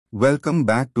Welcome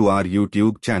back to our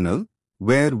YouTube channel,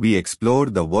 where we explore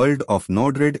the world of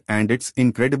NodeRed and its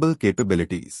incredible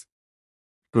capabilities.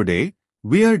 Today,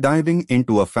 we are diving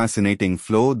into a fascinating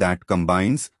flow that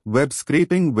combines web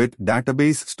scraping with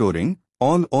database storing,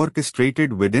 all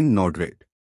orchestrated within NodeRed.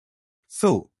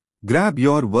 So, grab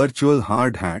your virtual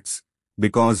hard hats,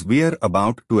 because we are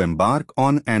about to embark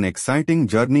on an exciting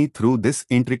journey through this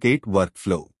intricate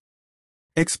workflow.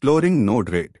 Exploring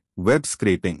NodeRed, web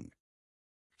scraping.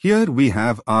 Here we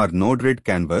have our NodeRed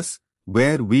canvas,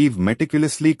 where we've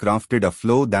meticulously crafted a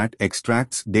flow that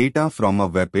extracts data from a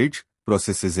web page,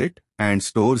 processes it, and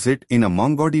stores it in a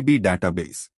MongoDB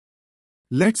database.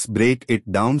 Let's break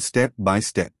it down step by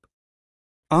step.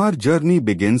 Our journey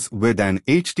begins with an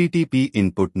HTTP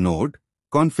input node,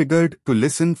 configured to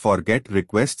listen for GET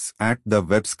requests at the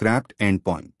Websrap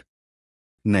endpoint.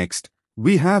 Next,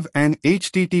 we have an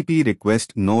HTTP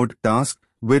request node tasked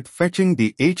with fetching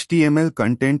the HTML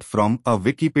content from a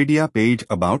Wikipedia page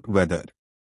about weather.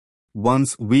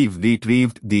 Once we've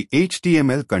retrieved the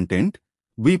HTML content,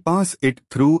 we pass it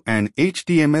through an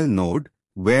HTML node,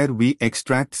 where we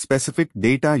extract specific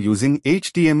data using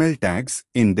HTML tags,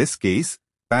 in this case,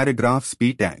 paragraphs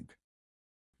p tag.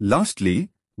 Lastly,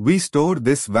 we store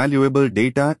this valuable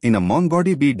data in a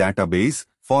MongoDB database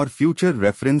for future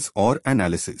reference or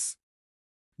analysis.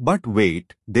 But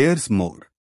wait, there's more.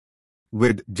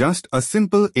 With just a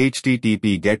simple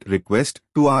HTTP GET request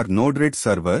to our NodeRed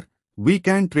server, we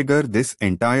can trigger this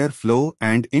entire flow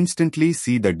and instantly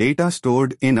see the data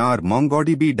stored in our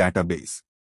MongoDB database.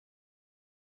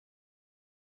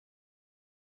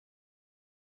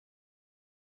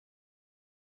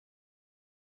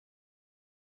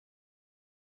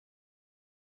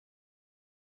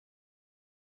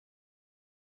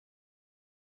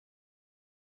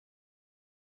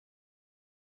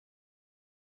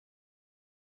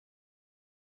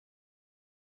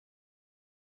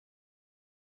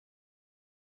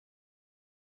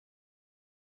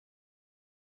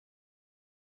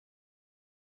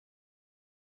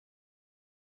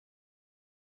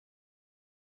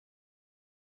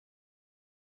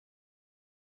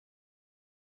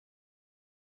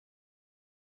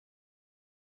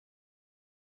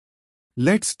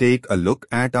 Let's take a look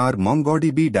at our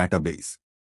MongoDB database.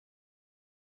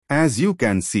 As you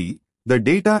can see, the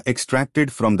data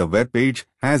extracted from the web page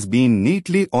has been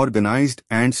neatly organized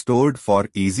and stored for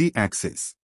easy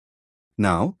access.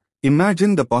 Now,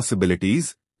 imagine the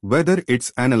possibilities, whether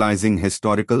it's analyzing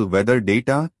historical weather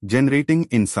data, generating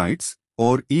insights,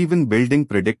 or even building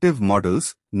predictive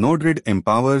models. NodeRed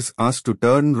empowers us to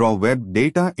turn raw web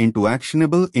data into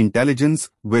actionable intelligence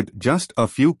with just a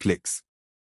few clicks.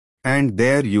 And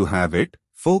there you have it,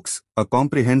 folks, a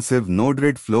comprehensive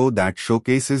NodeRed flow that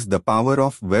showcases the power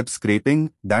of web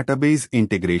scraping, database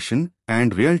integration,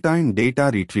 and real-time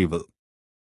data retrieval.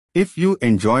 If you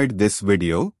enjoyed this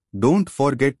video, don't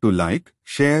forget to like,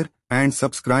 share, and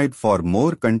subscribe for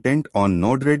more content on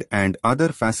NodeRed and other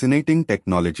fascinating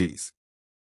technologies.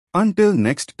 Until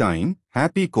next time,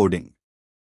 happy coding!